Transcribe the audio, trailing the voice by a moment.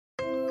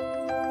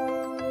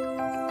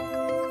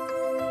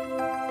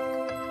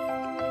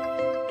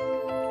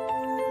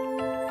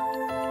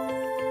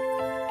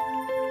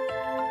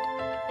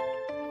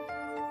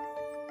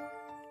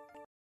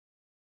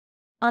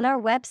On our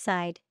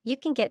website, you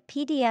can get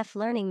PDF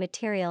learning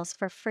materials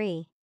for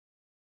free.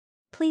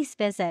 Please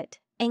visit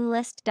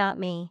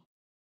englist.me.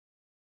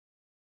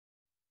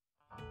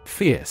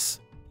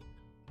 Fierce.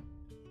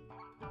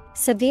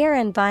 Severe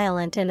and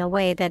violent in a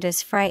way that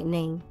is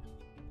frightening.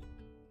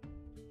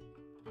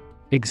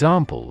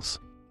 Examples: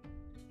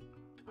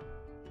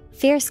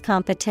 Fierce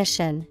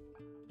competition.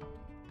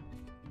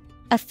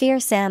 A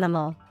fierce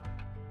animal.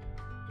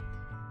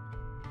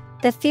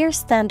 The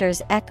fierce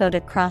thunders echoed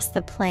across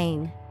the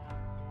plain.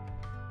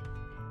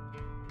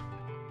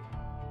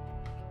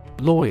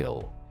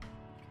 Loyal.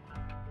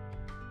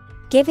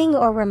 Giving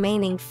or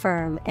remaining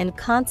firm and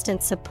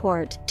constant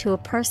support to a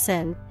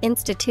person,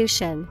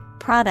 institution,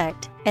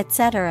 product,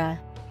 etc.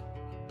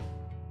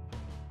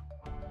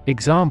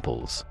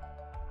 Examples: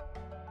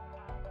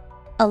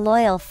 A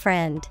loyal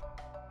friend.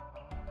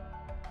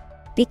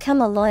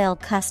 Become a loyal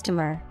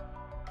customer.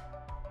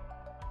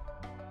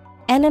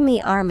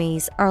 Enemy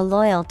armies are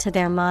loyal to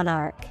their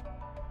monarch.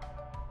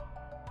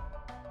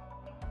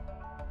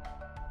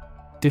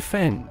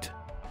 Defend.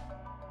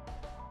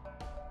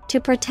 To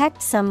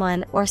protect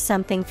someone or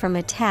something from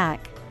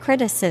attack,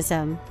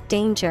 criticism,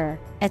 danger,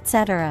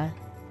 etc.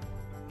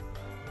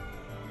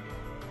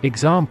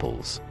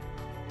 Examples: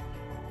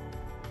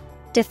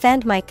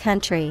 Defend my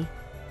country.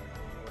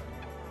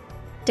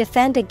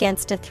 Defend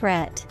against a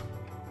threat.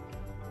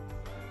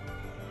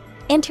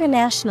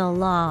 International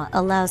law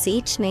allows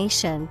each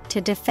nation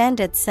to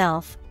defend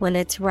itself when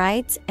its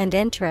rights and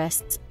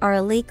interests are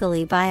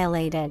illegally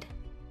violated.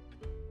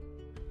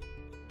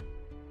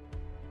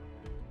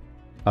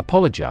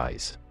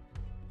 Apologize.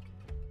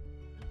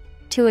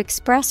 To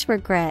express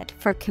regret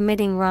for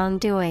committing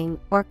wrongdoing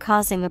or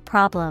causing a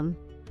problem.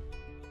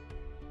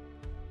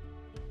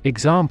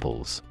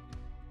 Examples: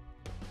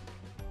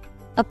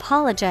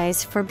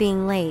 Apologize for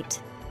being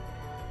late.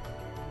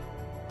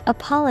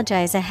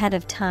 Apologize ahead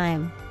of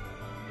time.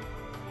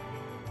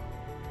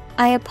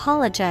 I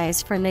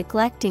apologize for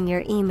neglecting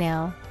your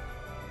email.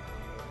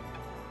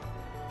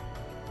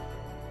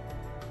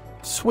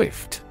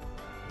 Swift.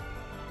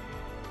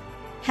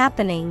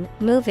 Happening,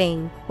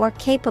 moving, or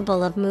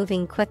capable of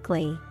moving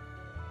quickly.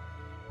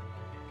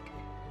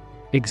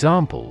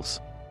 Examples: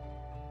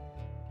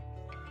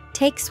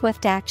 Take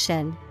swift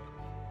action.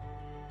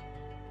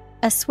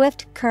 A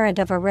swift current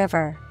of a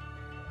river.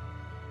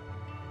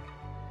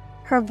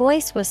 Her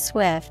voice was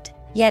swift,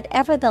 yet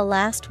ever the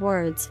last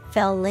words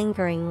fell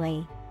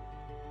lingeringly.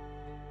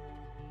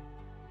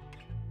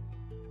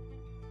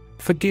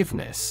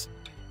 Forgiveness.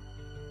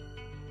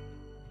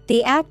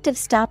 The act of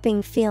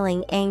stopping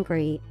feeling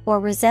angry or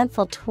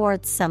resentful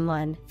towards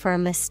someone for a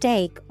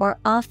mistake or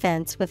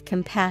offense with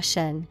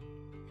compassion.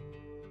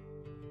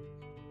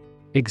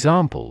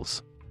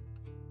 Examples: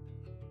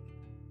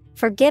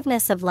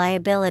 Forgiveness of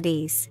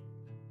liabilities.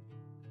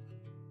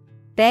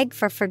 Beg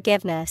for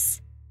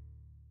forgiveness.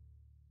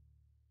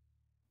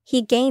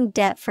 He gained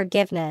debt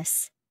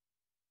forgiveness.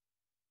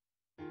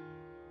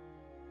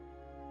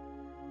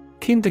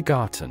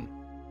 Kindergarten.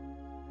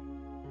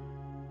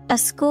 A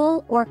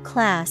school or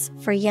class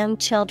for young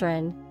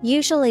children,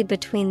 usually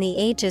between the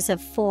ages of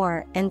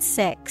 4 and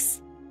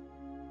 6.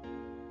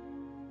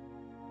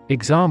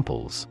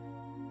 Examples: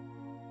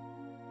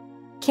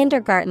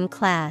 Kindergarten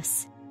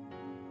class.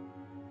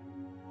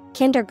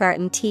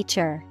 Kindergarten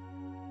teacher.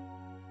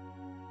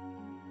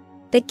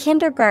 The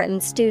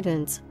kindergarten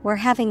students were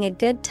having a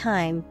good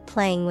time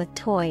playing with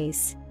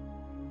toys.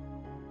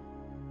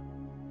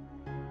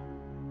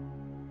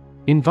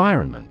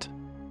 Environment.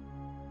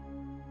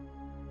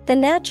 The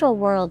natural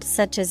world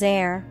such as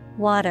air,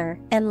 water,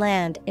 and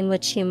land in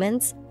which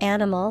humans,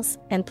 animals,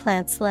 and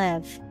plants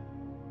live.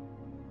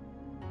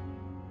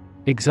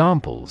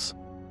 Examples: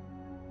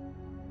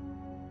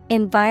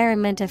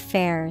 Environment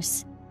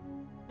affairs.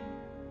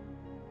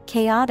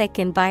 Chaotic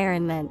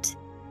environment.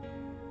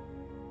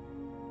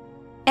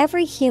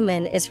 Every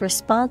human is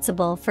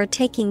responsible for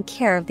taking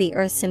care of the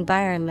Earth's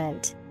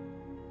environment.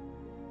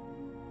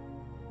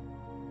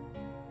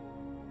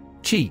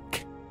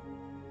 Cheek.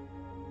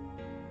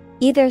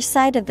 Either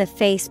side of the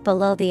face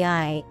below the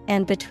eye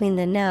and between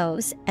the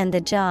nose and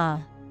the jaw.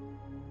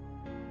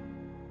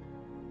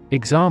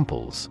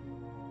 Examples: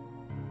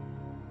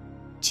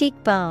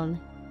 Cheekbone.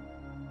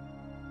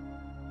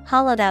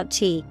 Hollowed out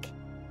cheek.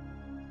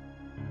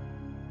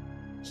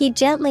 He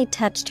gently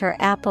touched her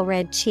apple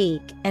red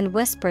cheek and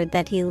whispered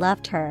that he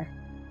loved her.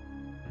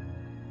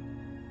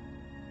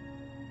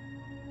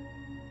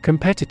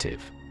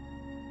 Competitive.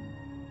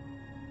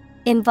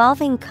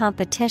 Involving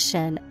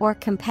competition or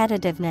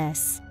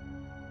competitiveness.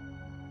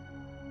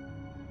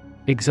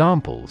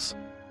 Examples: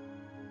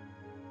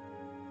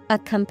 A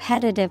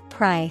competitive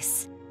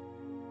price.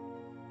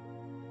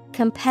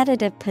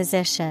 Competitive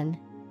position.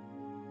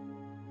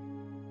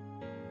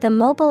 The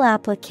mobile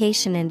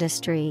application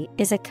industry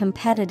is a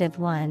competitive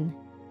one.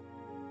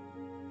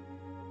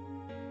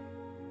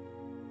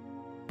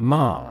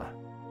 Mar.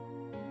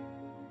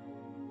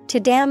 To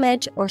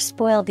damage or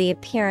spoil the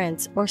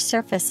appearance or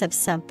surface of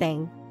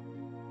something.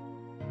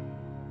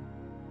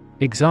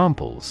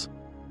 Examples: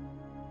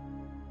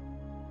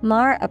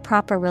 Mar a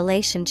proper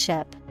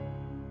relationship.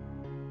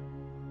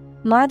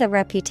 Mar the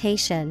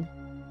reputation.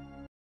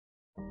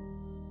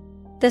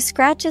 The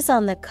scratches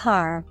on the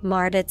car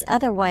marred its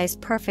otherwise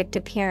perfect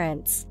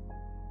appearance.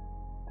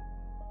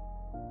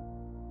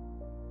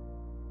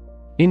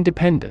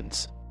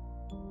 Independence.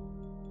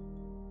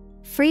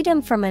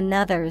 Freedom from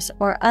another's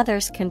or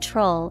others'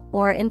 control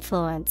or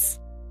influence.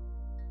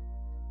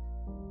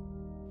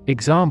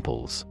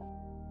 Examples: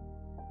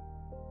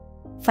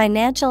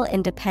 financial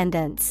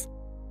independence,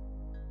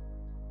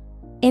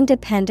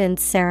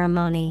 independence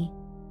ceremony.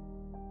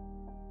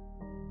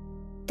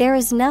 There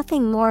is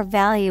nothing more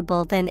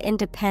valuable than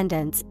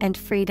independence and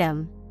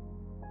freedom.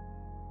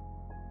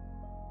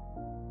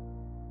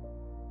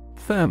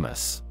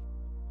 Thermos.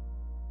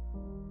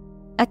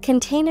 A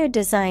container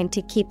designed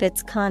to keep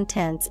its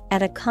contents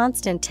at a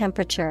constant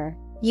temperature,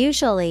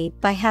 usually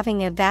by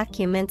having a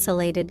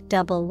vacuum-insulated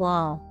double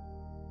wall.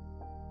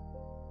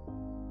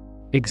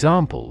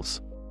 Examples: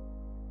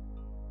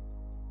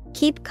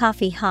 keep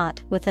coffee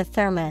hot with a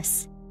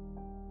thermos.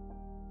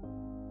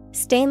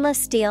 Stainless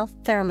steel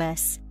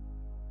thermos.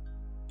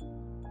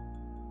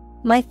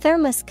 My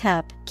thermos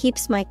cup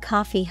keeps my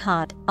coffee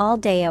hot all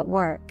day at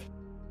work.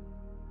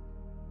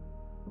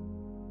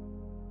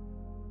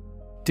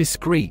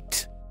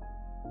 Discreet.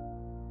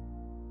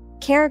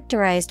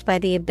 Characterized by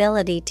the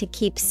ability to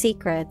keep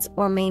secrets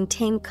or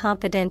maintain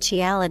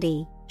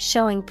confidentiality,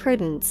 showing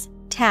prudence,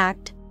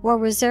 tact, or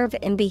reserve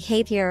in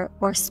behavior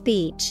or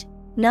speech,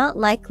 not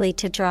likely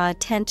to draw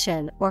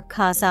attention or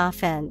cause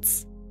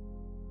offense.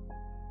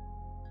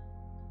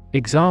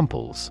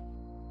 Examples: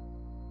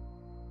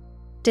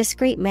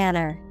 discreet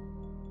manner,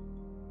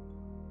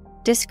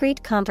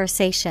 discreet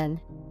conversation.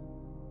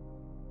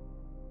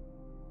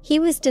 He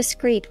was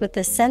discreet with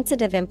the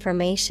sensitive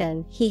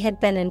information he had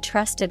been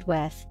entrusted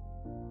with.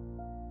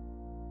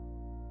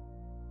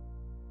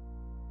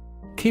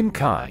 Kim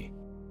Kai.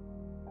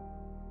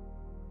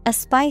 A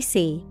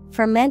spicy,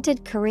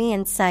 fermented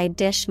Korean side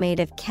dish made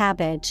of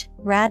cabbage,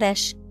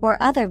 radish, or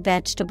other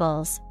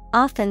vegetables,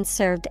 often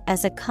served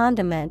as a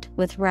condiment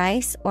with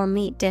rice or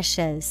meat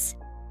dishes.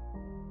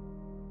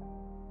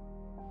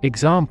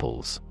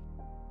 Examples: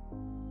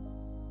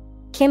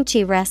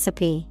 kimchi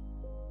recipe,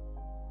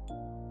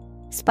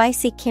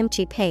 spicy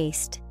kimchi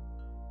paste.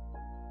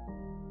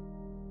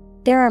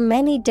 There are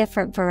many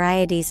different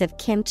varieties of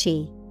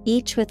kimchi,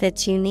 each with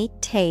its unique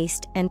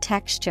taste and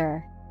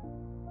texture.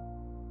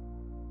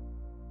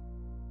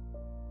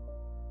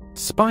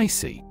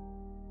 Spicy.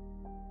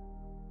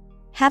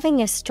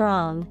 Having a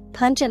strong,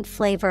 pungent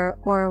flavor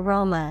or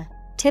aroma,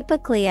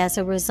 typically as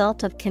a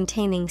result of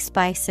containing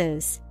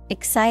spices,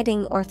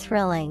 exciting or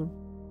thrilling.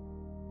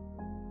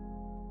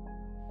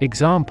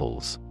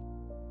 Examples: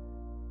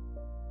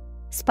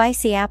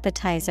 spicy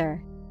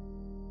appetizer,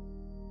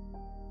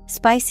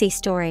 spicy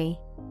story.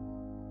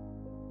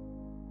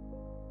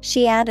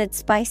 She added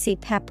spicy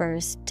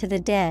peppers to the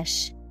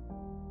dish.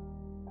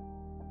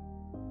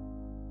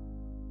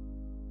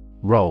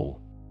 Roll.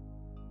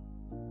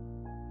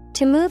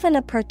 To move in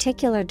a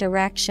particular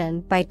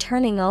direction by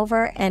turning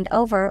over and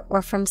over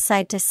or from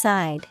side to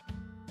side.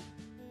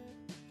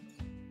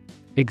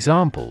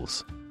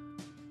 Examples: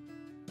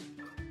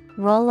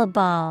 roll a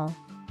ball,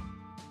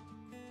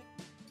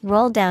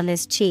 roll down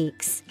his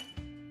cheeks.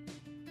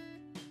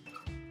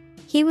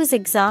 He was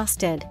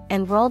exhausted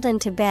and rolled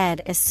into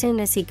bed as soon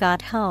as he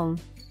got home.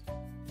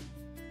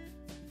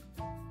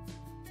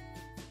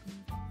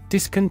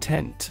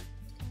 Discontent.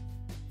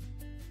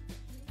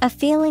 A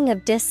feeling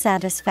of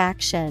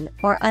dissatisfaction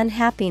or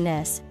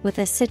unhappiness with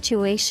a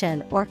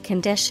situation or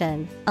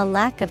condition, a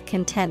lack of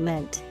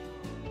contentment.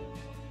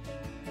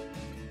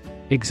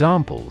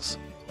 Examples: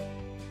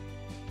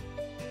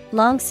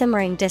 long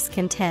simmering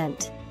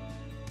discontent,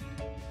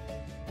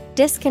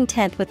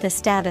 discontent with the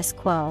status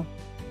quo.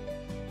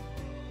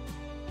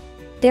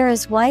 There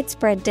is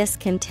widespread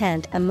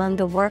discontent among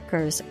the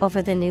workers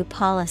over the new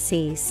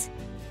policies.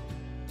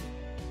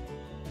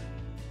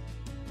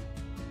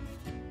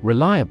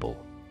 Reliable.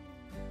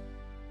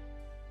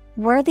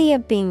 Worthy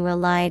of being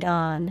relied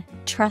on,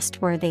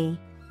 trustworthy.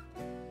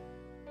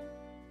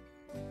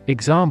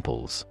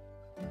 Examples: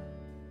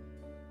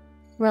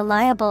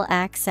 reliable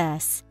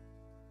access,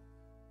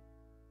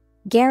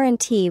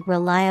 guarantee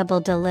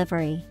reliable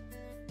delivery.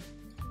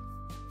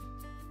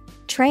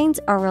 Trains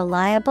are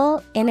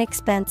reliable,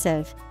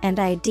 inexpensive, and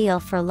ideal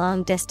for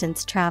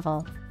long-distance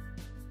travel.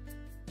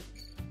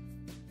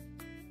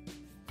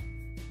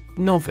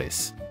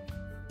 Novice.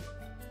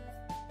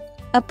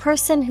 A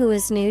person who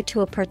is new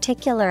to a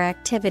particular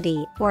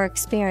activity or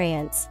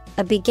experience,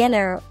 a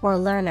beginner or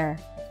learner.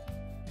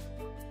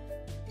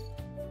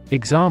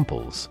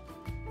 Examples: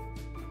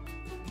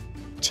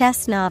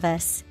 chess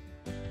novice,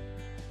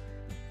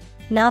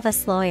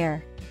 novice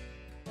lawyer.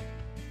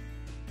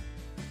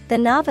 The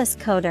novice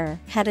coder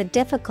had a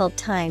difficult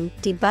time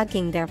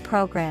debugging their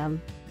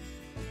program.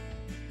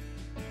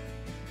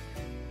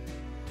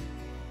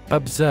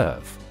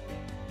 Observe.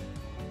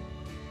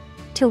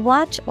 To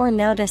watch or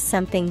notice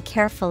something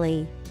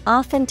carefully,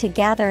 often to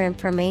gather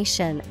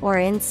information or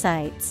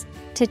insights,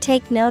 To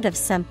take note of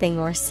something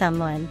or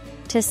someone.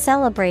 To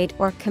celebrate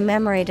or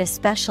commemorate a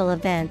special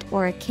event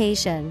or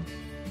occasion.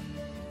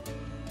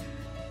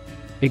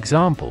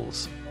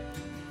 Examples: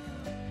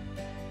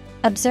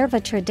 observe a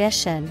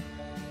tradition.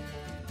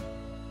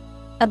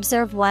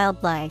 Observe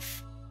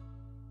wildlife.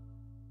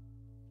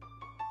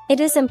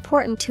 It is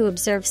important to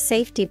observe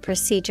safety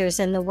procedures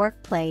in the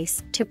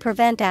workplace to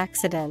prevent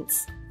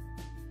accidents.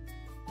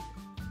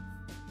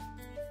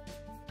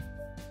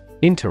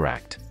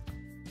 Interact.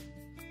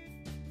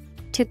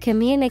 To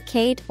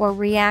communicate or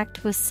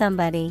react with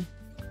somebody.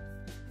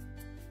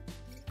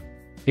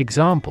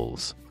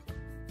 Examples: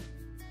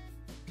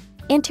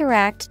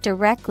 interact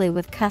directly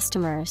with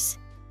customers.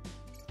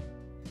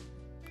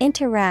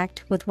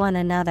 Interact with one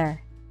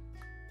another.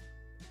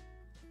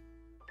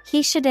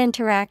 He should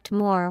interact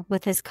more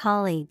with his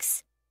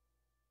colleagues.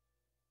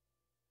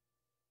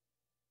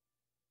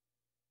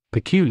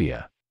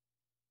 Peculiar.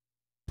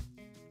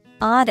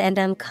 Odd and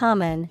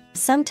uncommon,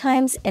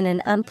 sometimes in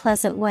an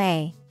unpleasant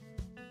way.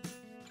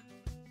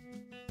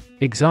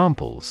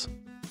 Examples: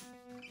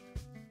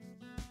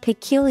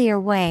 peculiar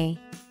way.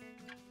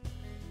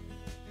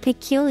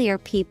 Peculiar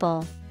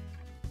people.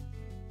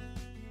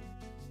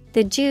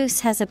 The juice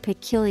has a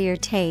peculiar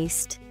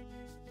taste.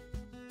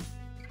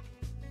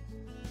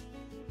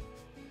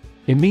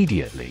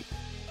 Immediately.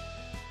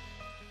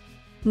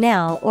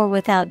 Now or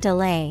without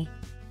delay.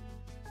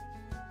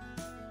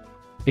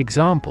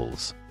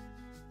 Examples: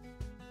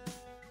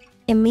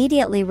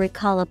 immediately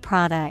recall a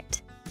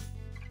product.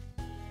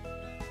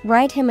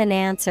 Write him an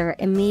answer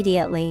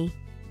immediately.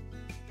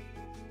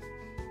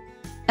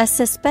 A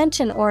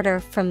suspension order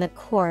from the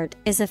court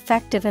is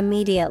effective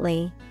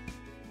immediately.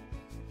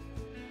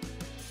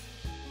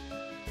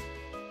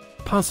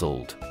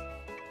 Puzzled.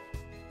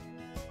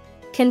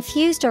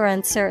 Confused or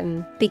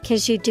uncertain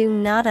because you do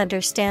not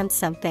understand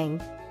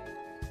something.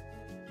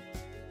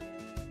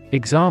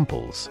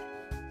 Examples: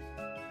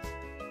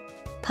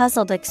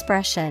 puzzled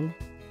expression.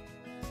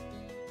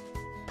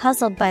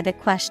 Puzzled by the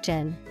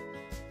question.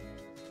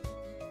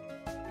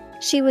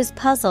 She was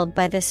puzzled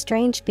by the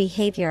strange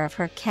behavior of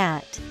her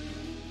cat.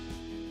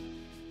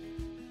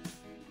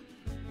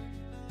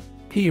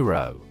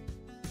 Hero.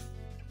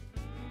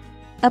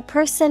 A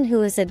person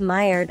who is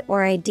admired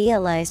or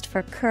idealized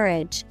for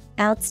courage,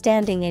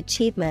 outstanding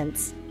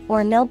achievements,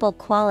 or noble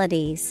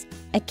qualities,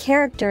 a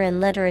character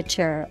in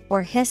literature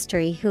or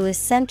history who is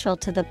central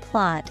to the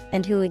plot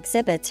and who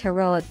exhibits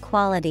heroic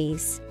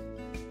qualities.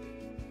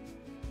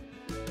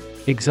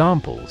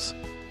 Examples: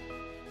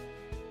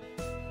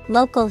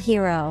 local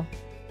hero.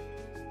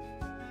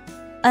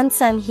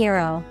 Unsung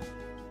hero.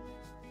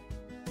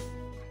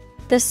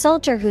 The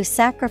soldier who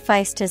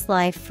sacrificed his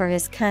life for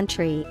his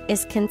country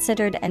is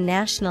considered a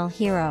national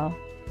hero.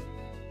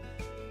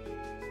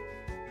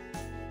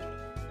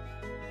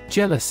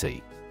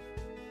 Jealousy.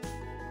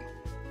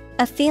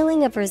 A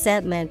feeling of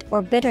resentment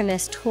or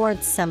bitterness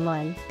towards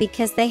someone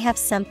because they have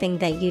something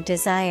that you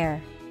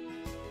desire.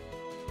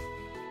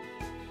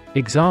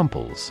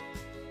 Examples: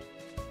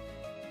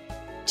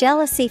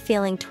 jealousy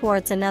feeling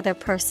towards another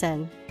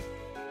person.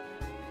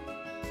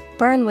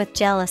 Burn with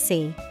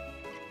jealousy.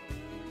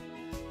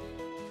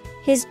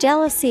 His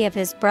jealousy of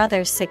his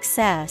brother's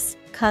success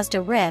caused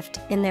a rift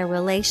in their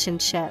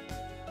relationship.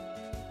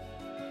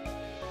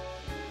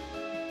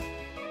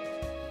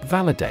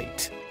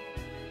 Validate.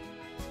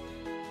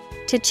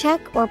 To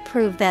check or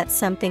prove that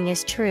something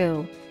is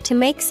true, to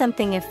make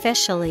something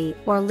officially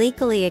or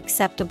legally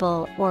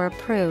acceptable or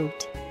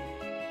approved.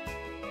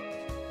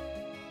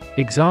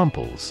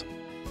 Examples: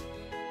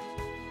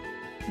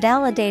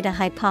 validate a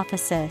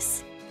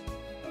hypothesis.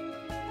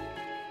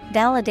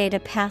 Validate a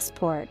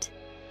passport.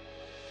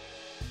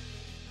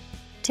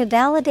 To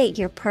validate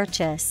your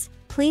purchase,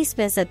 please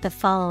visit the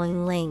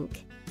following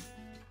link.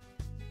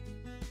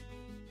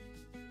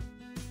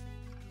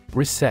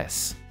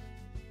 Recess.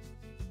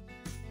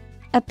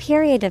 A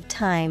period of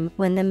time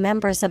when the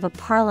members of a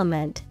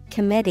parliament,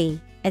 committee,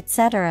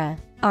 etc.,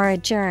 are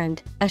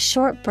adjourned, a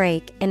short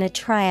break in a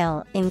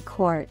trial in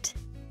court.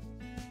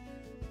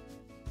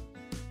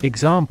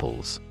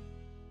 Examples: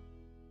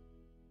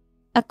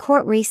 a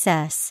court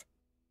recess.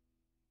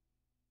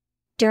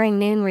 During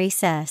noon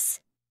recess.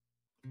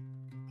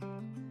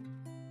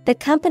 The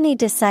company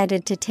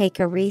decided to take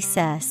a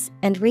recess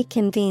and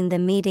reconvene the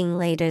meeting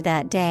later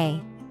that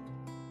day.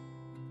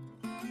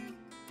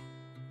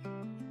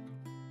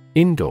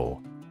 Indoor.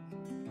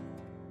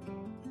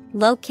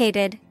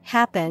 Located,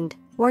 happened,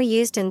 or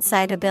used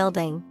inside a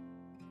building.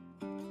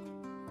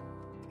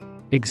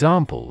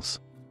 Examples: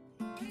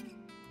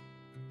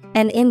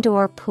 an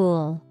indoor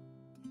pool.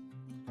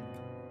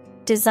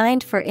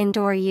 Designed for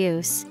indoor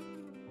use.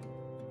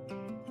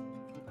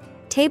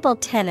 Table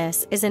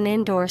tennis is an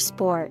indoor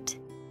sport.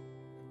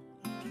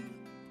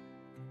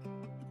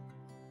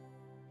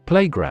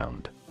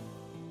 Playground.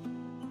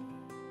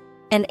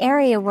 An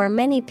area where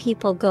many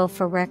people go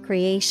for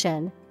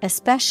recreation,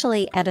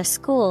 especially at a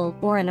school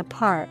or in a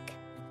park.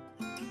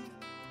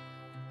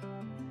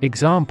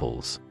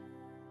 Examples: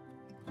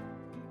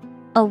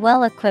 a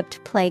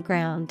well-equipped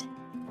playground.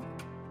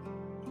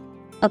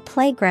 A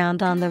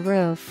playground on the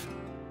roof.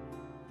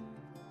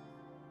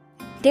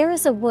 There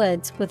is a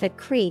woods with a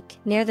creek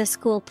near the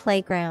school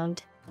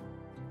playground.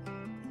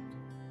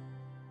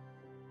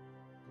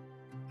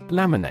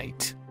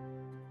 Laminate.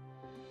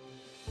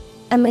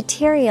 A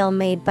material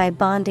made by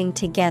bonding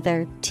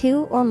together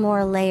two or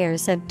more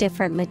layers of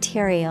different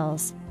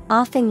materials,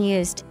 often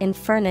used in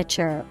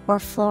furniture or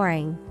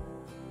flooring.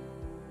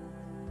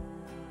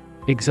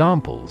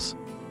 Examples: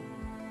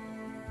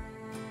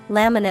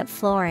 Laminate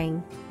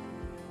flooring.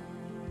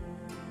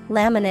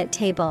 Laminate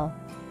table.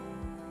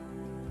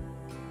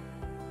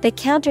 The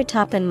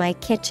countertop in my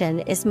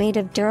kitchen is made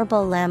of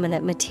durable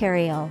laminate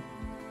material.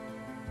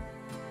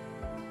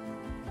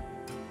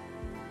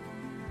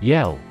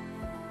 Yell.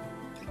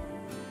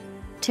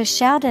 To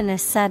shout in a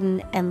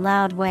sudden and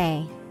loud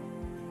way.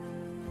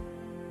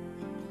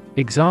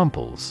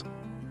 Examples: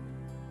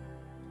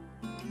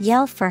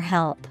 Yell for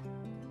help.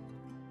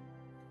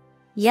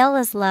 Yell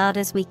as loud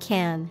as we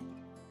can.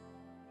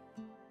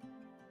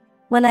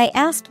 When I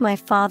asked my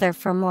father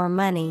for more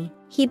money,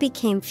 he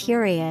became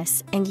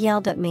furious and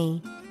yelled at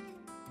me.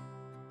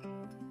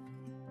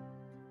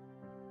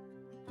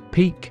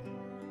 Peak.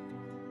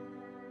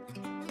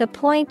 The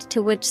point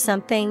to which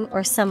something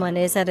or someone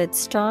is at its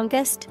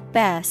strongest,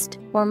 best,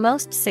 or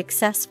most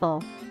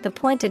successful, the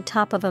pointed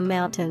top of a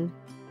mountain.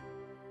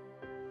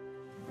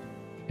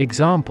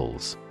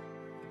 Examples: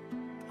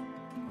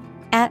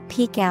 At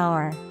peak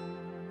hour.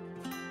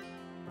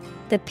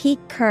 The peak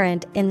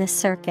current in the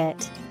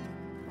circuit.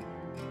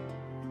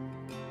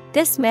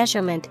 This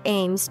measurement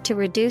aims to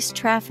reduce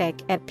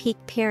traffic at peak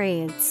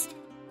periods.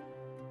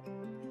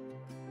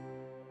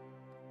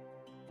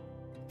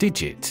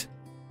 Digit.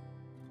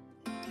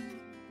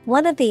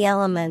 One of the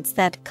elements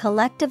that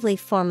collectively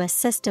form a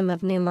system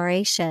of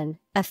numeration,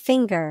 a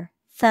finger,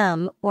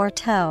 thumb, or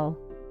toe.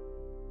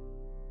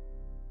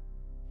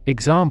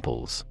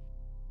 Examples: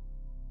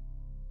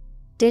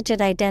 Digit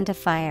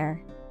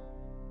identifier.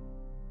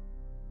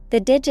 The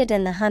digit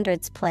in the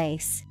hundreds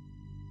place.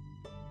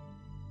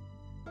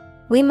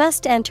 We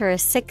must enter a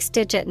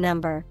 6-digit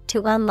number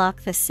to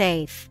unlock the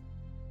safe.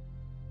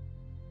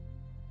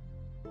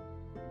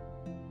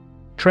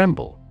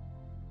 Tremble.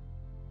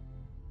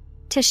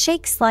 To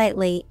shake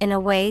slightly in a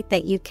way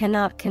that you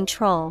cannot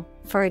control,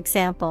 for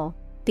example,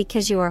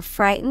 because you are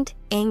frightened,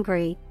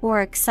 angry,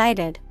 or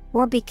excited,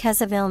 or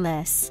because of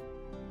illness.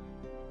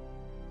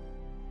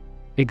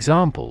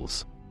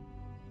 Examples: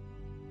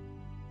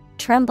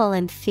 Tremble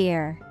in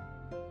fear.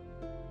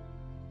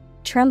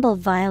 Tremble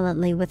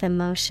violently with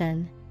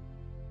emotion.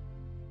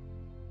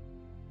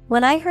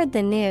 When I heard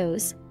the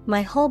news,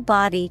 my whole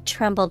body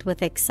trembled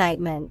with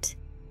excitement.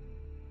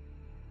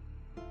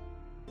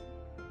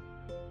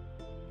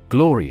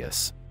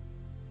 Glorious.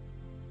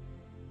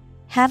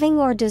 Having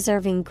or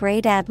deserving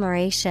great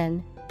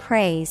admiration,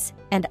 praise,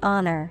 and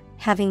honor,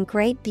 having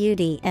great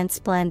beauty and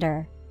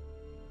splendor.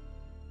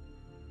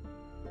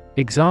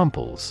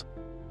 Examples: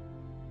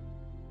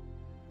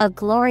 A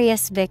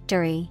glorious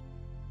victory.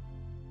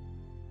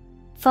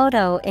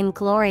 Photo in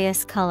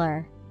glorious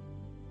color.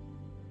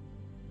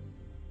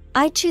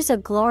 I choose a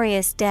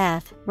glorious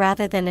death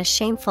rather than a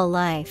shameful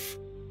life.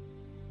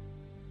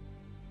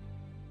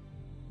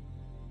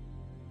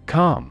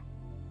 Calm.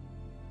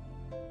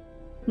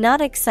 Not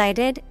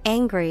excited,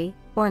 angry,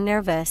 or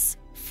nervous,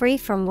 free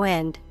from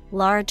wind,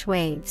 large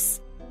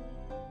waves.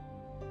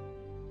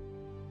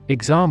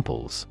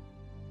 Examples: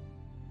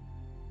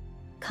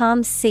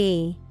 Calm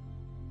sea.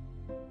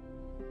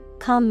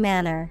 Calm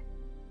manner.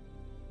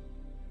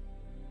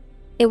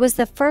 It was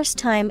the first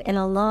time in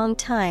a long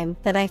time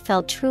that I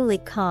felt truly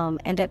calm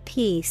and at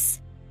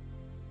peace.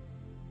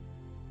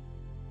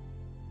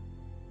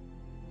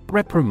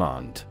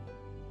 Reprimand.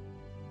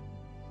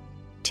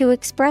 To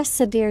express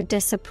severe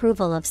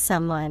disapproval of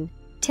someone,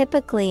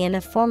 typically in a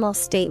formal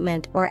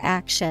statement or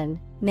action.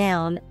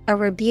 Noun, a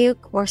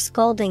rebuke or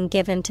scolding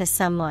given to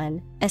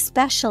someone,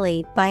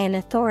 especially by an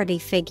authority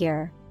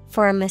figure,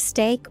 for a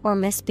mistake or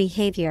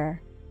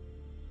misbehavior.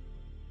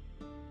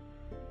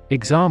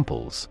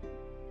 Examples: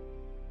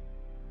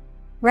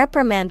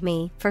 Reprimand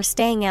me for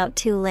staying out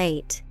too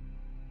late.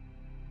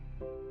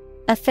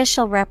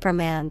 Official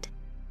reprimand.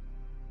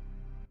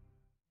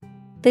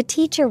 The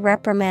teacher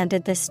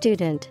reprimanded the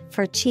student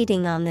for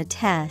cheating on the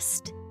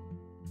test.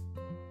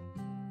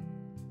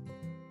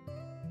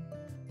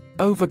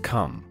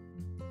 Overcome.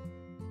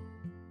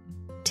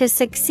 To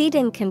succeed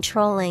in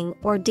controlling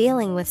or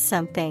dealing with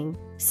something,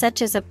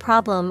 such as a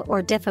problem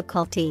or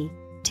difficulty.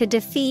 To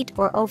defeat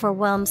or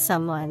overwhelm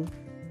someone.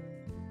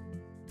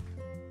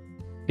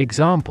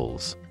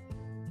 Examples: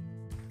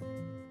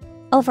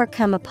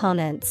 Overcome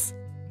opponents.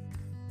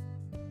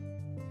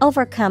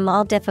 Overcome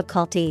all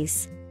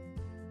difficulties.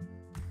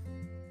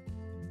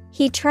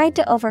 He tried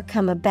to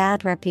overcome a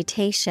bad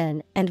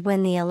reputation and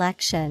win the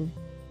election.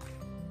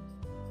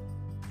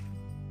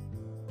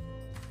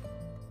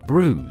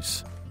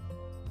 Bruise.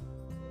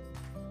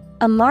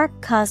 A mark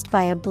caused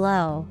by a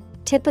blow,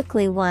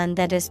 typically one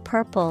that is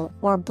purple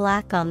or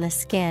black on the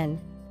skin.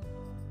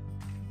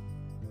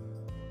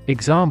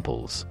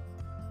 Examples: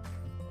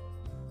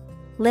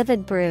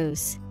 livid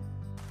bruise.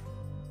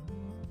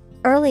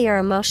 Earlier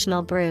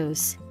emotional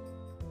bruise.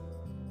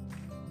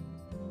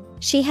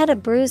 She had a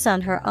bruise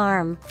on her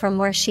arm from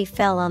where she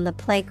fell on the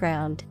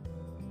playground.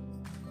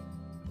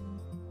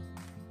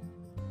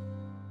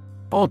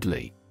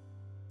 Oddly.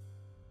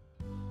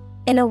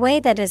 In a way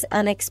that is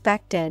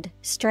unexpected,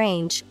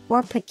 strange,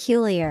 or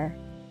peculiar.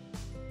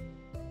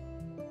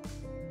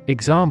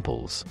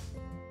 Examples: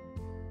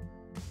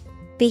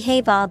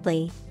 Behave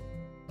oddly.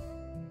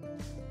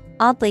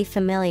 Oddly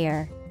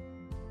familiar.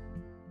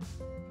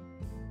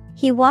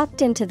 He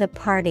walked into the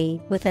party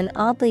with an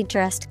oddly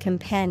dressed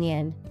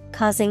companion,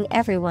 causing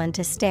everyone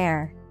to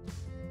stare.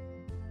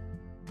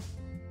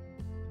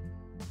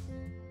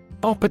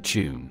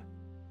 Opportune.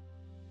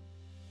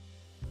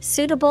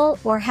 Suitable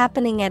or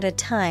happening at a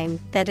time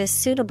that is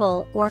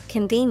suitable or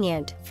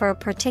convenient for a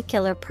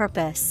particular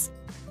purpose.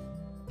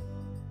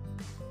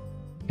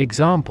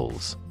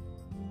 Examples: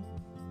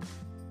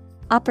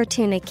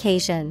 Opportune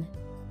occasion.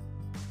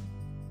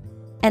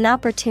 An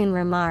opportune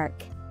remark.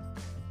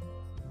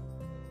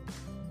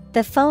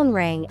 The phone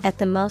rang at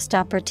the most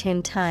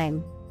opportune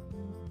time.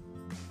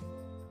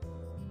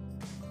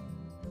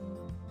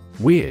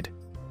 Weird.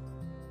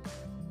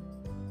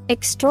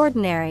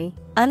 Extraordinary,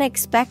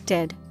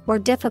 unexpected, or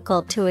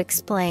difficult to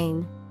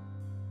explain.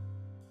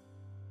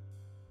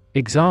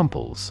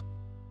 Examples: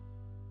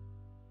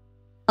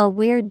 A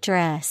weird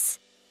dress.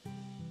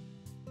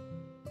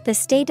 The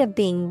state of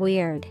being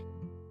weird.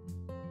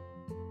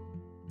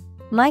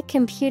 My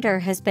computer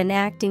has been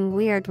acting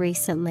weird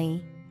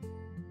recently.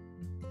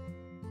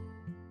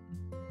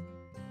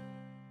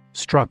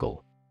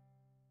 Struggle.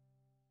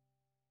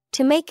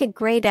 To make a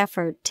great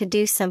effort to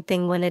do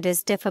something when it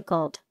is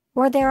difficult,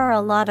 or there are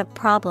a lot of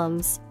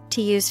problems,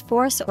 to use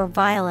force or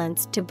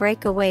violence to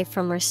break away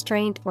from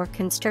restraint or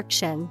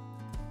constriction.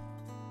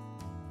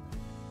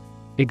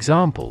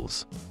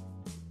 Examples: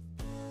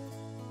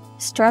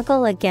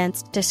 Struggle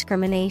against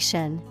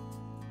discrimination.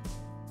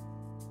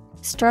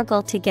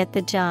 Struggle to get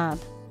the job.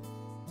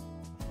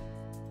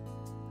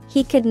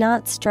 He could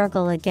not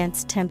struggle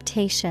against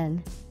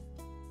temptation.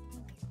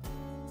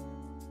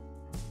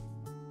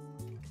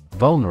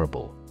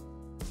 Vulnerable.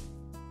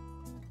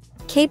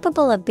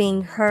 Capable of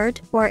being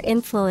hurt or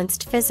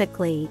influenced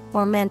physically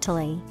or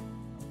mentally.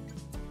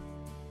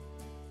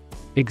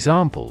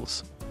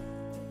 Examples: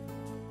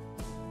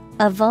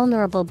 A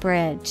vulnerable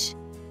bridge.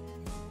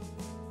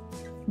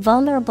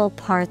 Vulnerable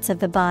parts of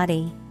the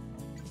body.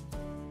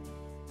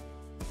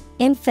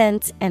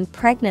 Infants and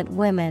pregnant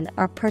women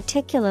are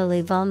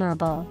particularly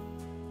vulnerable.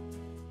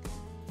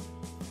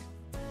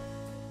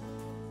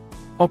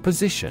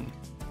 Opposition.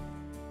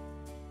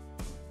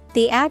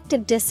 The act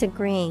of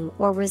disagreeing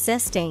or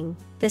resisting,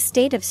 the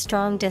state of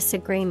strong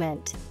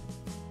disagreement.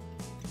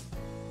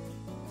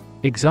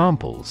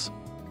 Examples: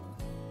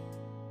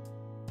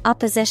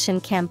 Opposition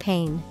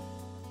campaign.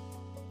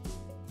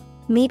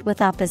 Meet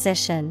with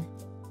opposition.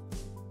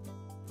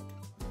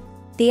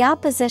 The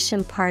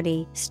opposition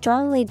party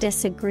strongly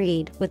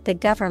disagreed with the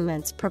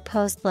government's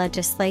proposed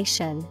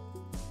legislation.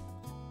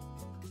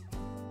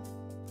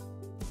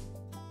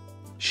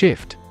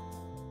 Shift.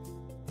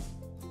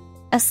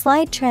 A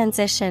slight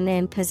transition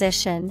in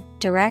position,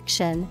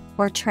 direction,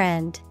 or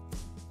trend.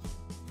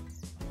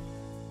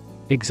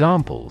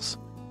 Examples: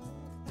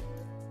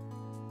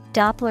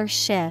 Doppler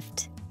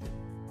shift.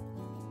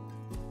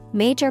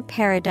 Major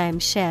paradigm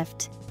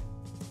shift.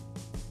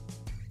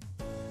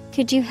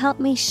 Could you help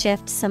me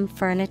shift some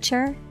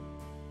furniture?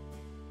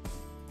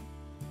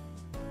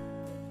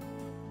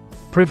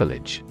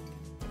 Privilege.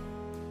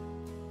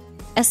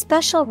 A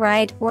special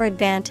right or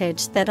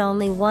advantage that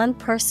only one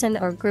person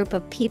or group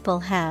of people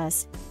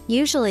has,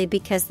 usually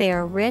because they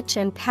are rich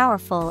and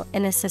powerful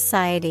in a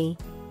society.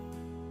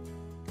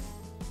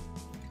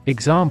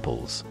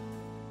 Examples: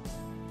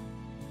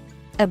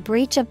 A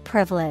breach of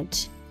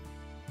privilege.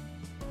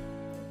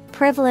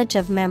 Privilege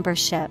of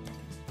membership.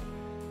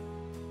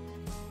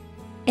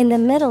 In the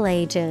Middle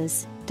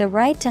Ages, the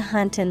right to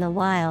hunt in the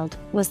wild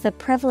was the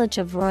privilege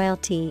of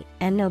royalty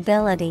and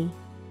nobility.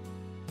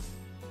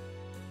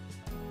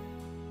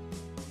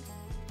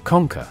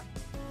 Conquer.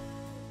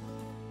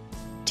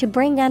 To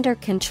bring under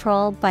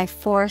control by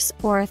force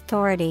or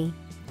authority.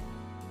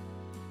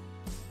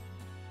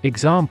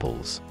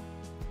 Examples: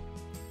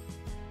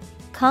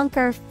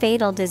 Conquer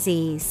fatal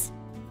disease.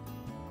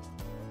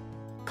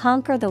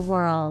 Conquer the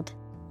world.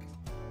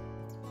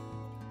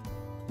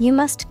 You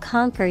must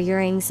conquer your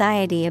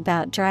anxiety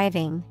about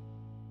driving.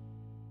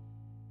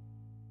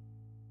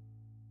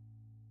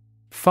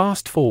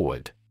 Fast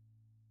forward.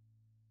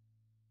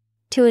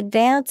 To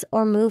advance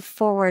or move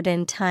forward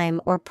in time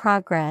or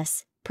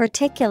progress,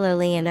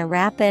 particularly in a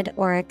rapid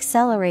or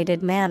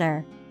accelerated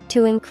manner,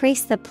 to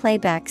increase the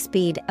playback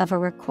speed of a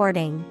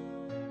recording.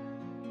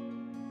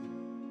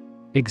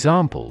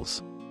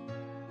 Examples: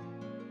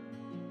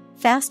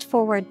 Fast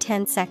forward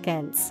 10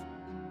 seconds.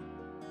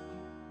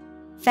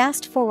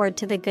 Fast forward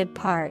to the good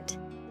part.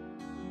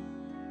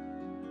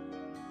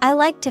 I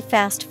like to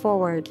fast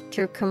forward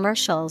through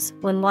commercials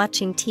when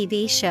watching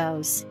TV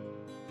shows.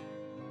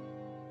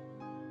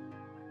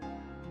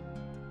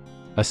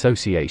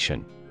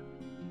 Association.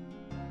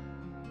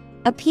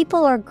 A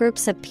people or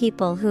groups of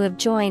people who have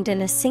joined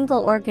in a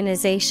single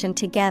organization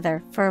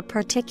together for a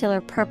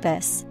particular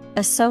purpose,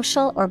 a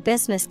social or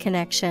business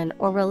connection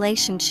or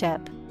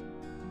relationship.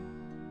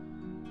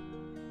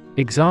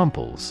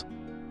 Examples: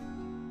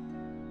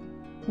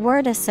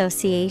 Word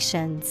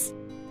associations.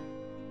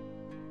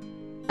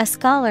 A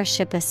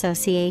scholarship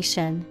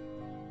association.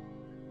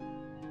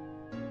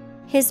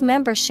 His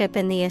membership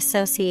in the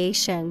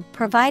association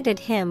provided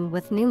him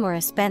with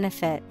numerous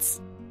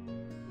benefits.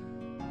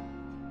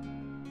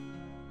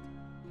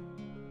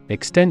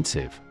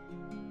 Extensive.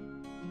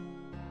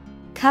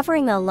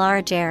 Covering a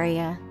large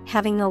area,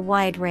 having a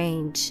wide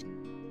range.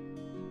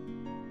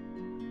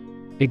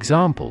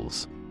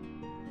 Examples: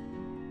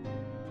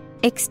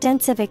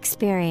 Extensive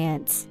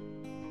experience.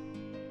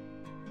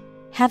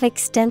 Have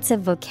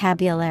extensive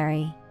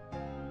vocabulary.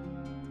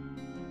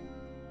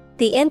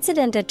 The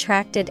incident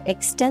attracted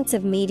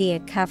extensive media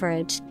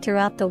coverage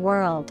throughout the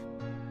world.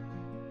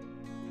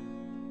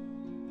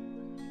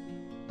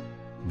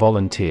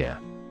 Volunteer.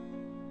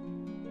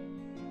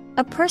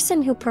 A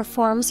person who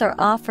performs or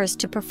offers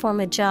to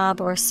perform a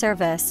job or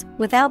service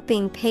without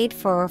being paid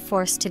for or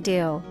forced to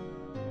do.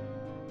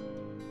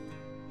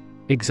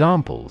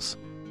 Examples: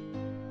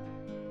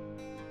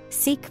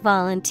 Seek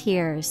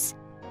volunteers.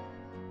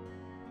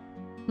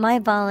 My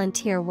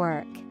volunteer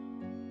work.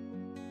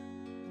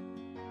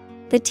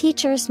 The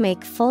teachers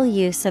make full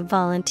use of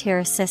volunteer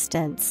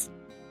assistance.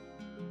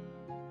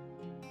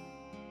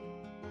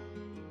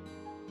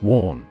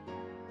 Warn.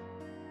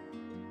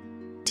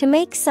 To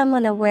make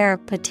someone aware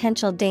of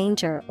potential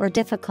danger or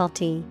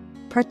difficulty,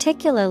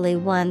 particularly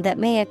one that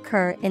may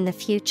occur in the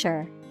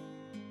future.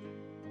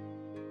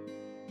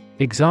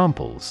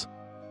 Examples: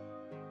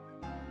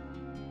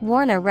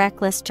 Warn a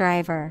reckless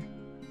driver.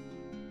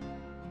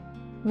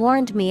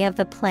 Warned me of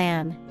the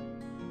plan.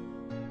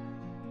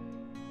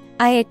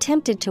 I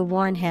attempted to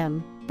warn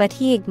him, but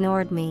he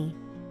ignored me.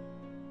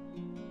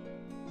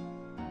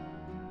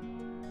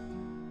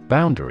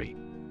 Boundary.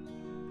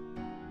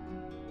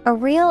 A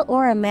real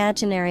or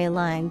imaginary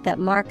line that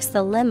marks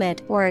the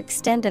limit or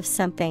extent of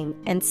something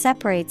and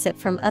separates it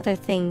from other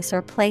things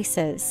or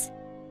places.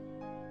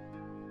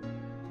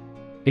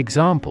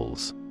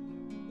 Examples: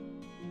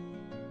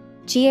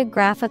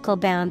 Geographical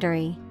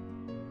boundary.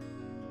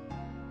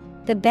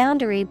 The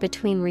boundary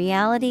between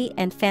reality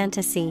and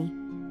fantasy.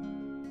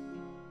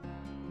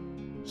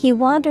 He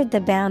wandered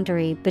the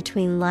boundary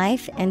between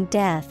life and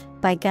death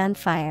by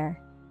gunfire.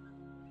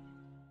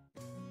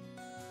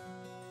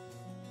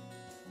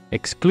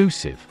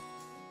 Exclusive.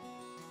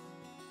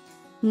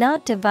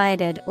 Not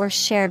divided or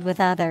shared with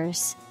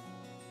others.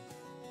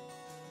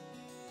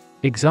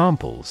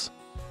 Examples: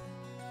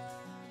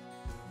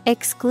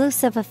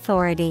 Exclusive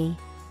authority.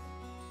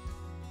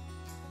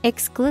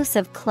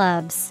 Exclusive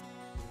clubs.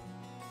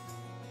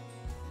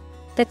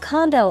 The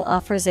condo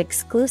offers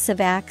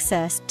exclusive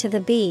access to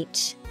the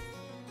beach.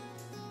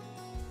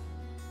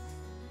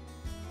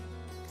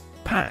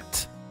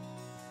 Pat.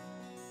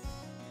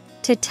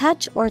 To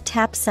touch or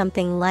tap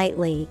something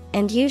lightly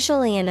and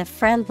usually in a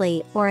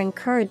friendly or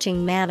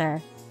encouraging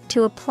manner,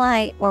 to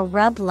apply or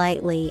rub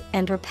lightly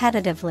and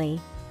repetitively.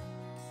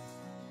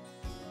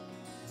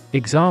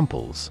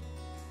 Examples: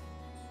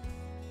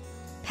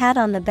 Pat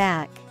on the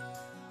back.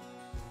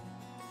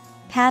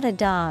 Pat a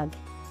dog.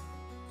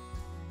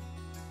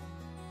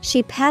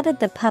 She patted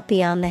the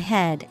puppy on the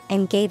head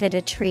and gave it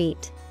a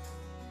treat.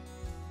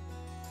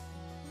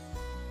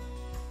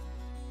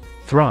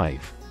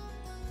 Thrive.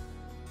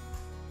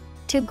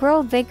 To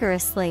grow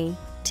vigorously,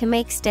 to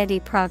make steady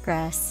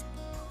progress.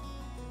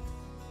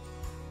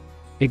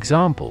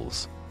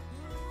 Examples: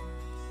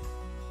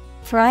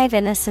 Thrive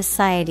in a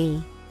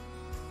society.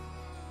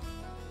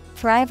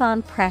 Thrive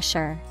on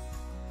pressure.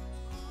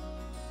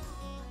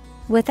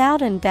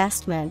 Without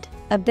investment,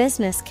 a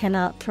business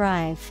cannot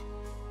thrive.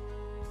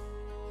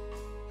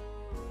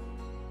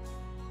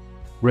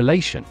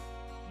 Relation.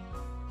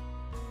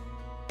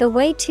 The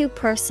way two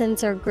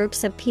persons or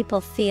groups of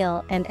people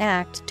feel and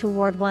act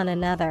toward one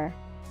another.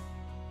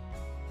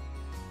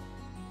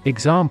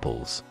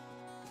 Examples: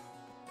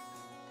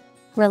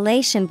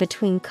 Relation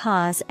between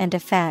cause and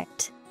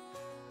effect.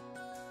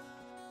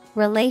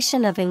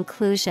 Relation of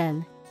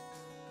inclusion.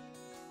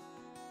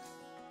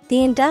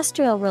 The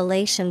industrial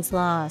relations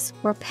laws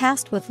were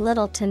passed with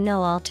little to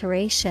no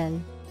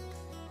alteration.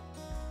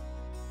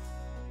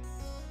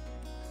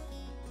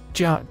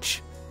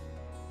 Judge.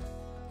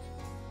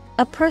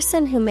 A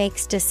person who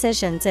makes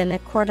decisions in a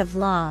court of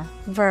law.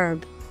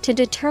 Verb, to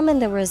determine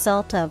the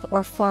result of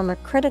or form a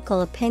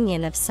critical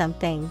opinion of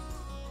something.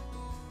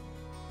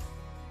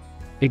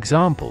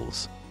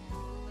 Examples: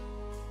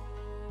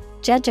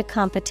 Judge a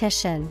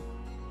competition.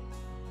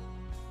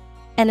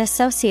 An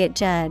associate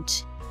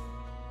judge.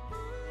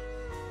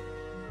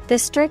 The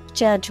strict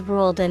judge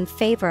ruled in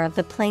favor of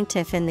the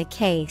plaintiff in the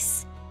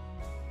case.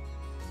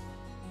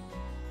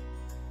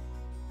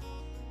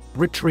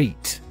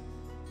 Retreat.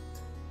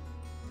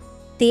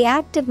 The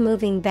act of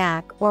moving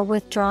back or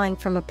withdrawing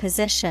from a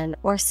position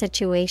or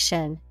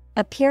situation,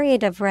 a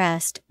period of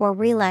rest or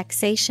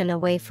relaxation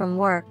away from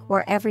work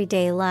or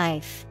everyday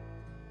life.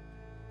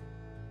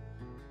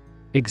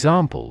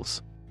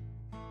 Examples: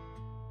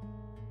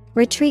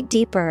 retreat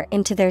deeper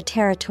into their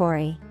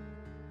territory.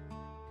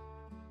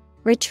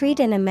 Retreat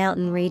in a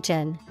mountain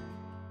region.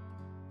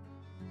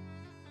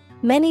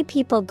 Many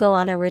people go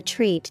on a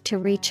retreat to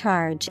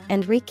recharge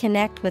and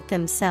reconnect with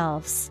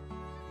themselves.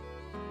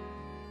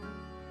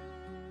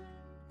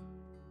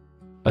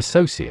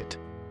 Associate.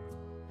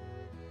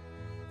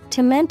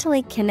 To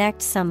mentally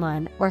connect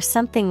someone or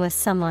something with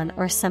someone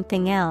or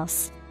something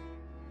else.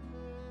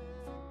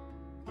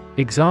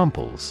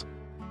 Examples: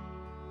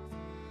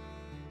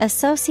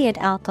 associate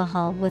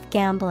alcohol with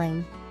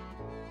gambling.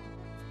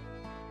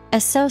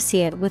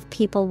 Associate with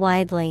people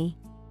widely.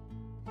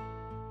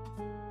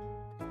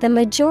 The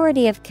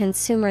majority of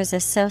consumers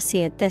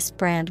associate this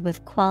brand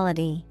with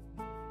quality.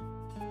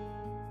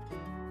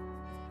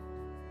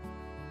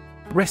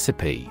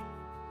 Recipe.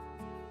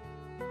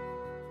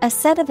 A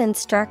set of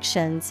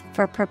instructions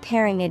for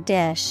preparing a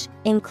dish,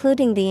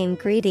 including the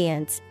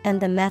ingredients and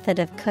the method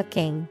of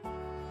cooking.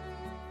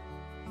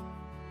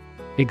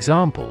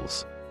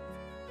 Examples: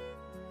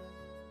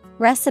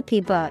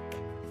 recipe book.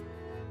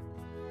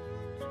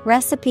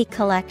 Recipe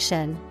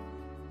collection.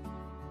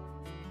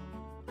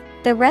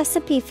 The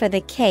recipe for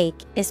the cake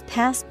is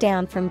passed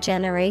down from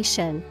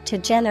generation to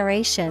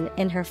generation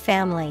in her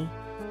family.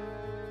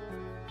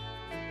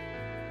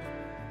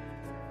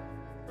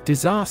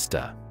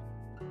 Disaster.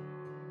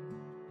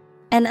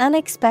 An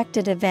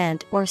unexpected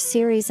event or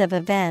series of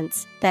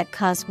events that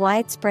cause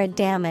widespread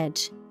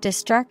damage,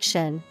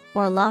 destruction,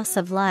 or loss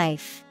of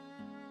life.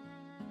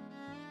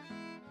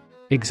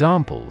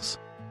 Examples: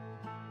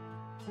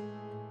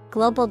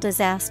 global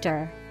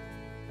disaster.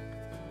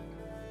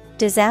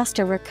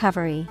 Disaster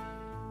recovery.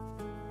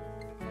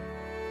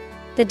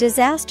 The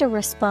disaster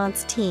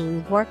response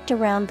team worked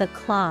around the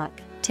clock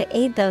to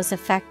aid those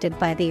affected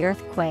by the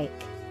earthquake.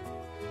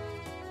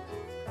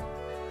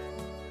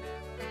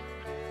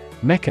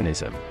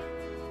 Mechanism.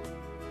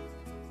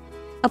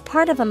 A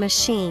part of a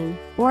machine,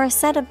 or a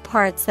set of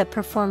parts that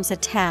performs a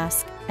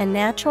task, a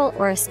natural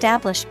or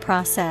established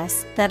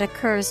process that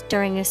occurs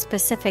during a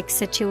specific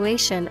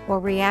situation or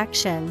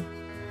reaction.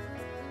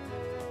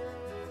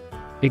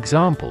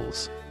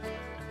 Examples: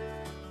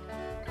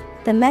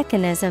 the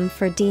mechanism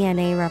for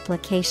DNA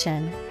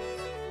replication.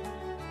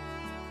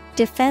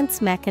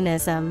 Defense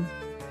mechanism.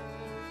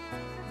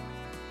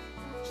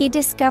 He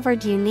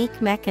discovered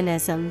unique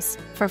mechanisms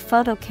for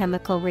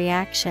photochemical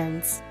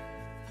reactions.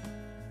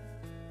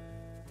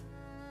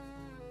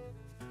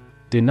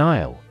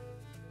 Denial.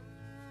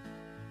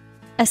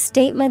 A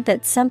statement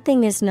that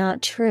something is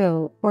not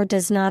true or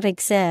does not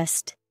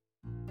exist.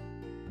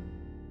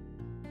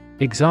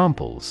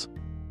 Examples: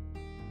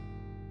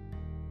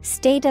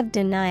 state of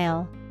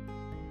denial.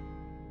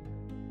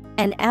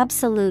 An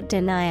absolute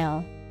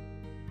denial.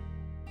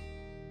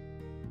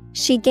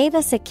 She gave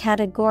us a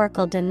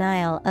categorical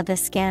denial of the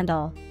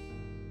scandal.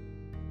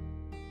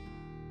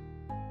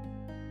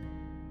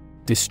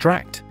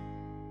 Distract.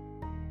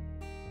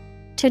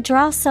 To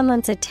draw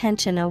someone's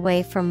attention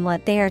away from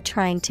what they are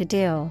trying to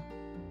do.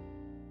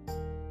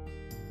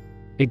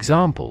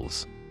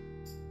 Examples: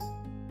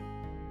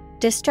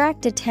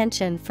 distract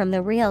attention from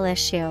the real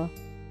issue.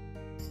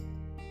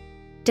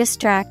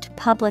 Distract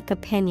public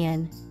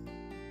opinion.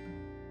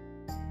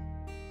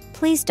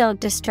 Please don't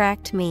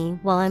distract me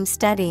while I'm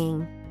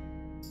studying.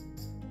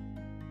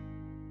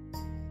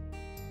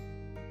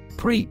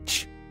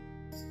 Preach.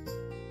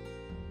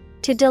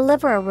 To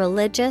deliver a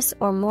religious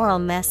or moral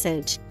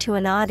message to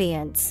an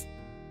audience.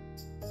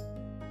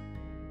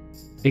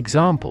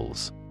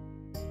 Examples: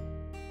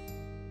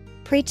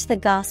 preach the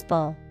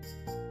gospel.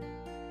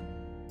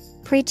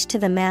 Preach to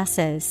the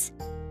masses.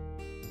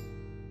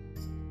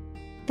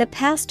 The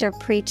pastor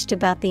preached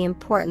about the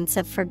importance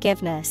of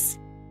forgiveness.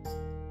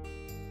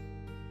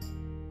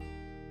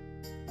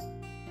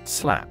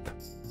 Slap.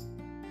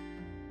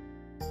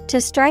 To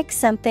strike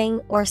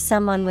something or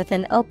someone with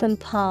an open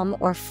palm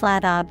or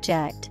flat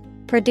object,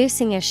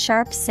 producing a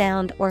sharp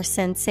sound or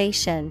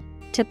sensation.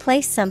 To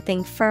place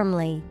something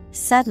firmly,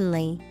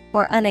 suddenly,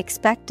 or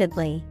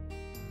unexpectedly.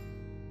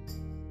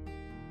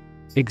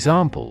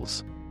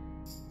 Examples: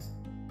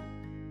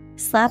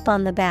 slap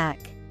on the back.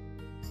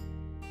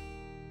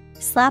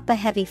 Slap a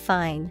heavy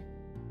fine.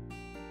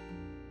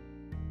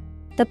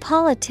 The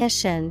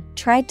politician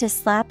tried to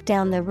slap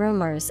down the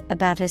rumors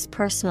about his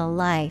personal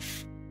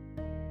life.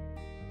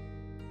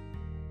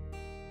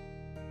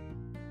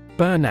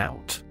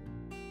 Burnout.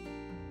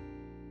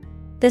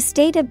 The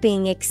state of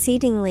being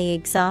exceedingly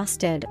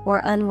exhausted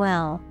or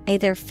unwell,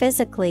 either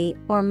physically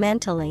or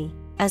mentally,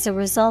 as a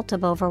result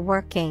of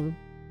overworking.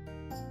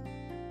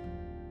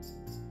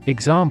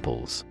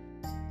 Examples: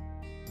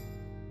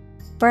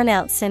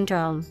 burnout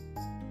syndrome.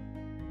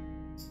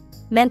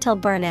 Mental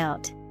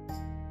burnout.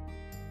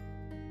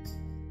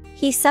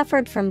 He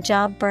suffered from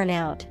job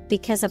burnout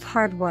because of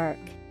hard work.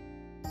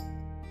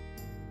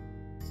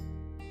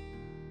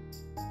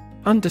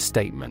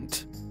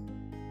 Understatement.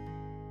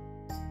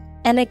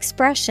 An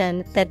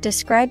expression that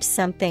describes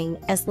something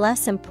as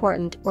less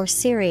important or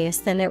serious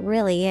than it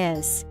really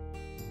is.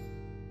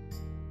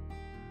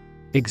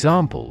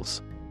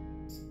 Examples: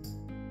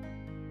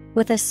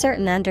 With a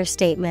certain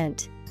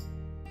understatement.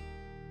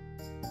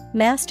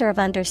 Master of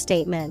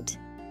understatement.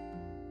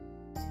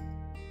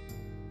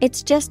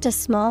 It's just a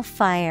small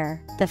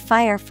fire, the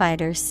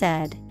firefighters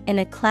said, in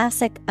a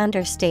classic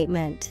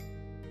understatement.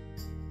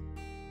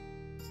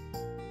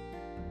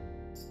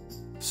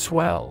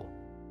 Swell.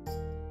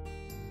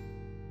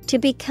 To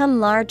become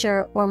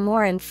larger or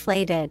more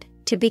inflated,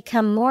 to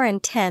become more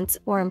intense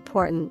or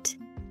important.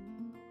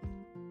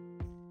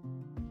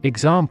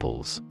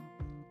 Examples: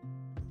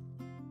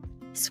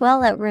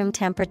 Swell at room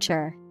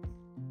temperature.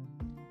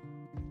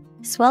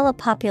 Swell a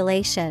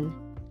population.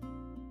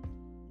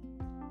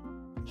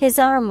 His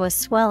arm was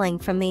swelling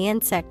from the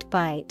insect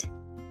bite.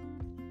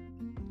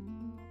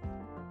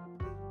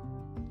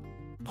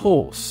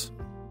 Hoarse.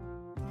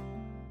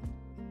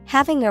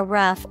 Having a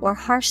rough or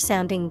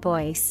harsh-sounding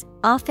voice,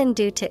 often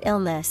due to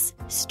illness,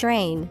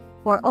 strain,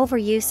 or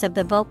overuse of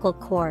the vocal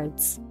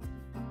cords.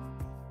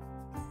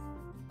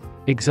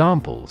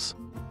 Examples: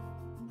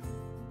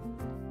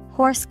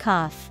 Hoarse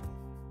cough.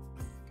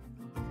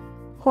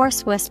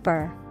 Hoarse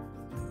whisper.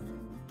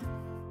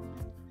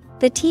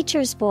 The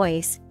teacher's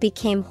voice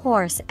became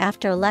hoarse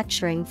after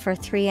lecturing for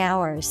 3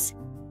 hours.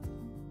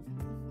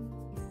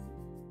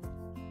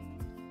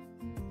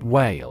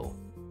 Wail.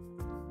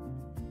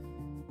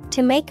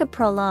 To make a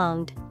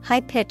prolonged,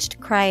 high-pitched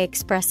cry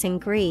expressing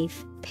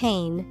grief,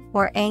 pain,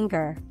 or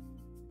anger.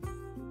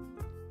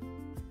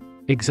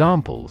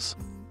 Examples: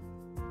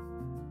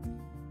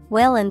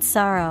 Wail in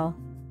sorrow.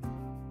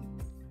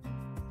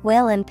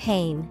 Wail in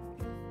pain.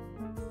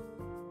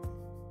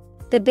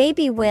 The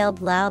baby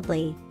wailed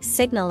loudly,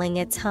 signaling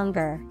its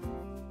hunger.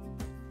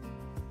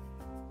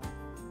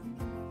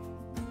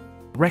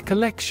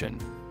 Recollection.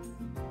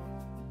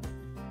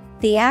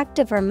 The act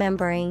of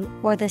remembering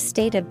or the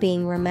state of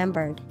being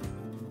remembered.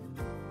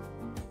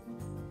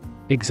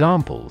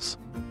 Examples: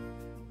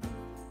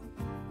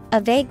 A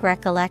vague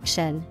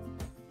recollection.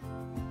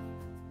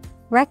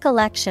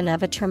 Recollection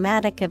of a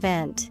traumatic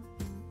event.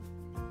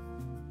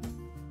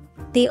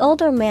 The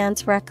older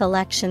man's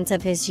recollections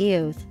of his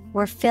youth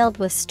were filled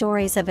with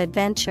stories of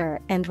adventure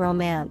and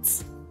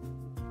romance.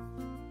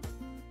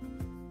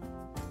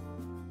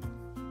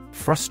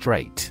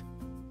 Frustrate.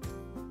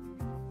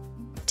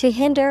 To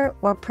hinder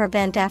or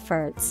prevent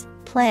efforts,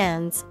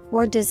 plans,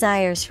 or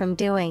desires from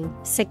doing,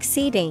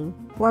 succeeding,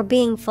 or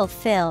being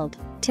fulfilled.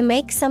 To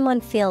make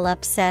someone feel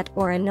upset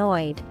or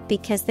annoyed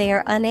because they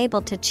are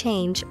unable to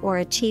change or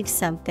achieve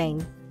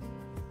something.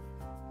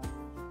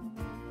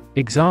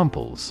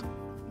 Examples: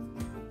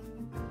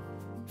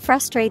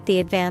 Frustrate the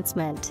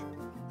advancement.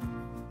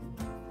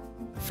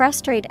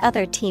 Frustrate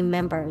other team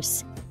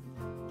members.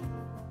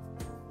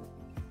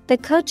 The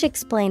coach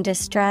explained a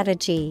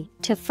strategy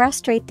to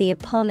frustrate the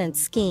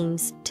opponent's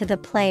schemes to the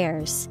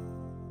players.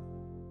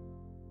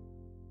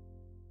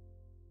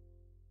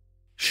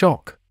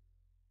 Shock.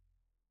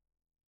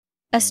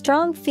 A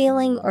strong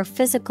feeling or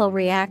physical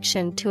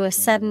reaction to a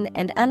sudden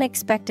and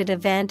unexpected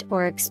event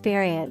or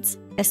experience,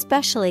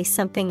 especially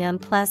something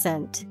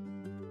unpleasant.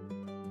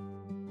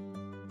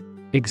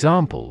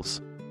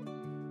 Examples: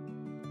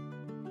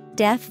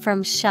 Death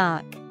from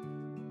shock.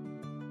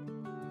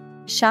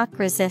 Shock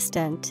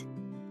resistant.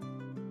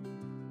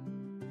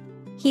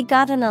 He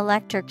got an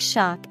electric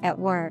shock at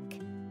work.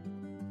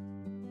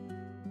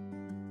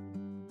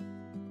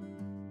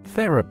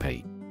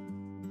 Therapy.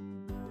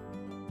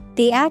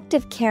 The act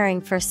of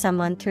caring for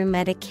someone through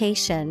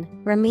medication,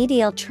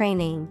 remedial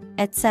training,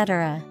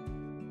 etc.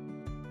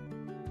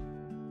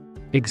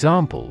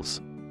 Examples: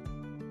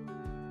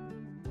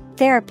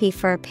 Therapy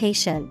for a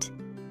patient.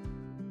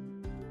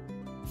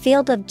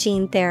 Field of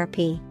gene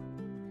therapy.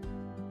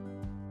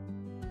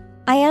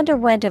 I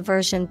underwent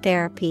aversion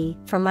therapy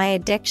for my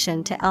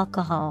addiction to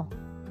alcohol.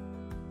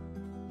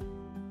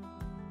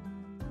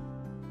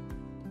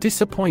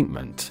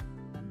 Disappointment.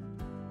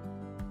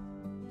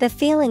 The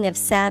feeling of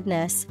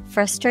sadness,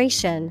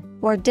 frustration,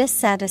 or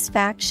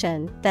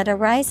dissatisfaction that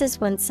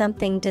arises when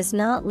something does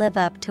not live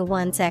up to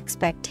one's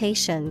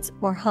expectations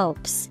or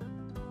hopes.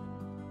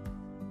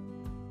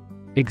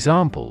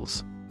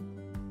 Examples: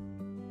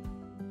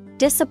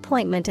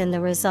 Disappointment in the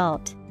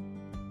result.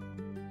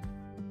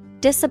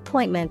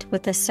 Disappointment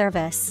with the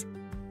service.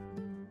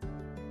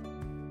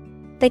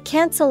 The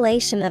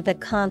cancellation of the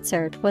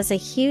concert was a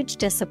huge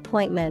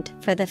disappointment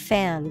for the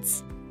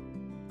fans.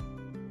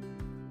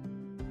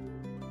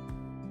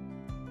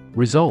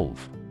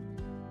 Resolve.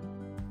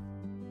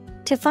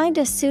 To find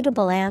a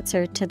suitable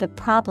answer to the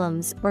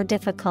problems or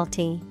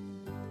difficulty.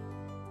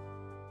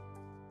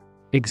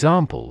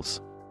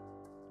 Examples: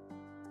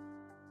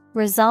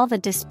 Resolve a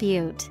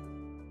dispute.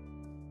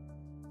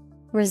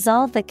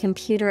 Resolve the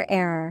computer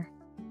error.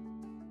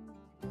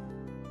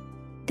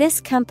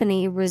 This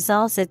company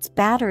resolves its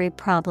battery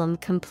problem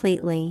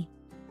completely.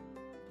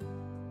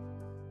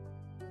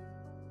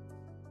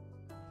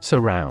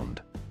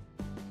 Surround.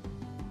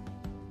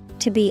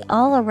 To be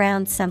all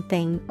around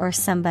something or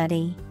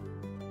somebody.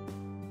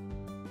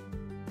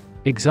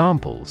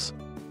 Examples: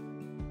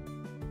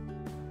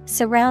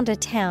 surround a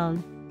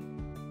town.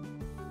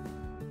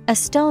 A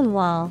stone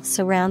wall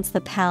surrounds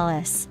the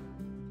palace.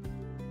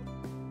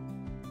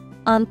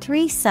 On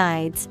 3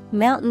 sides,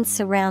 mountains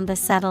surround the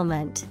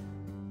settlement.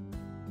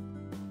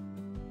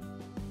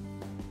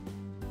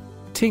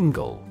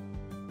 Tingle.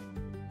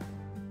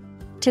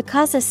 To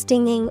cause a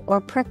stinging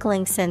or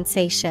prickling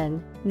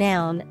sensation.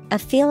 Noun, a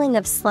feeling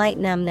of slight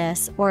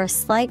numbness or a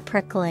slight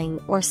prickling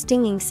or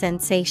stinging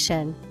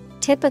sensation,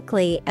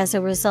 typically as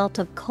a result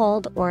of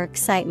cold or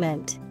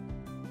excitement.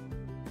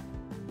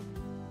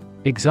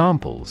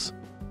 Examples: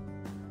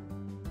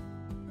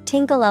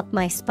 tingle up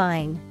my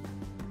spine.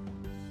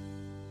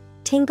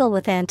 Tingle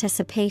with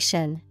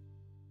anticipation.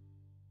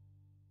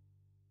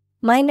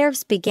 My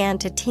nerves began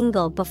to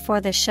tingle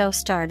before the show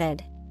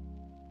started.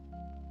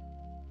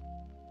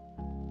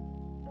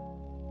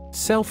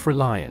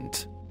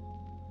 Self-reliant.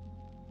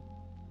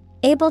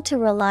 Able to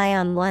rely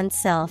on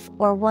oneself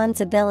or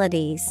one's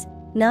abilities,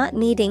 not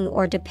needing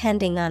or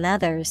depending on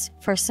others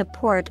for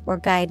support or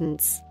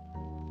guidance.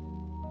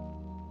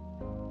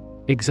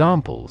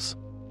 Examples: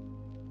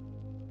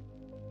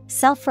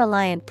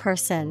 self-reliant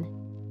person.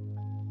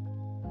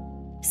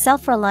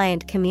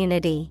 Self-reliant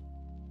community.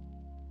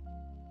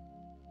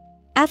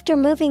 After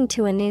moving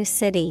to a new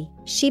city,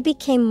 she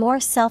became more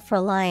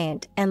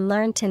self-reliant and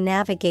learned to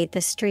navigate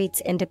the streets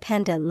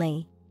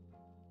independently.